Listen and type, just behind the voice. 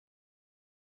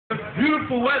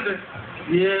beautiful weather.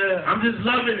 Yeah. I'm just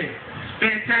loving it.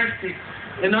 It's fantastic.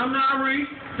 And I'm Nari,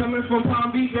 coming from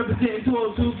Palm Beach, representing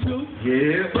 2022.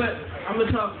 Yeah. But I'm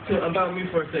going to talk about me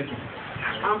for a second.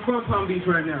 I'm from Palm Beach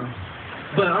right now.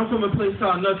 But I'm from a place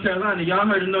called North Carolina. Y'all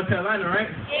heard of North Carolina, right?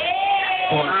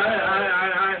 Yeah.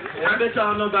 I bet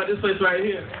y'all know about this place right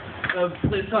here. A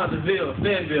place called the Ville,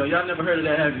 Fayetteville. Y'all never heard of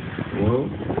that, have you? Well,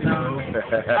 no.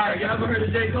 Alright, y'all ever heard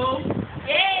of J. Cole?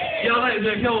 Yeah. Y'all like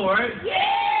J. Cole, right? Yeah.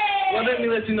 Well, let me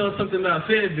let you know something about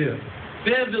Fayetteville.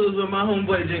 Fayetteville is where my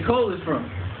homeboy J. Cole is from.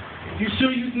 You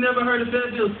sure you've never heard of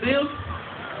Fayetteville still?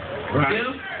 Right.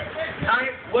 Still?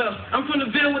 Alright, well, I'm from the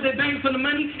Ville where they bang for the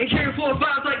money and carry 4 or 5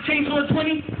 like change for a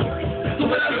 20. So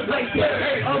what other place?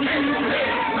 Hey, oh, you know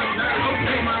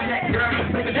okay, my neck, girl.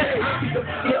 That's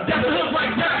the hook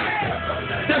right there.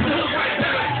 That's the hook right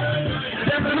there.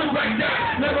 That's the hook right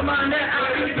there. Never mind that. I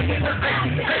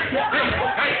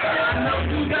know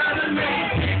you got a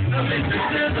man. I'm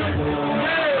interested in the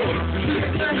world.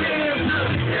 Put your hands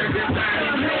up.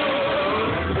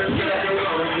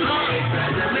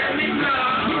 Let me know.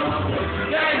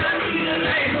 Guys, I need a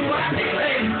lady who I think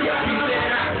lady. You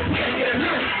said I can't get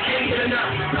enough. Can't get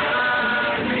enough.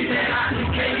 You said I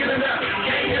can't get enough.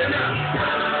 Can't get enough.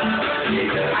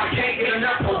 I can't get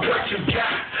enough of what you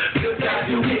got. Good guys,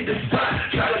 you hit the spot.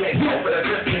 Try to make hope, but I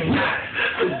just can't not.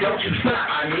 So don't you stop.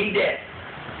 I need that.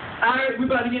 Alright, we're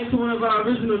about to get into one of our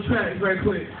original tracks right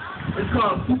quick. It's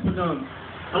called Superdome.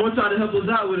 I want y'all to help us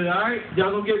out with it, alright? Y'all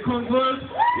gonna get crunk for us?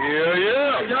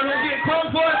 Yeah. Y'all gonna get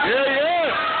crunk for us?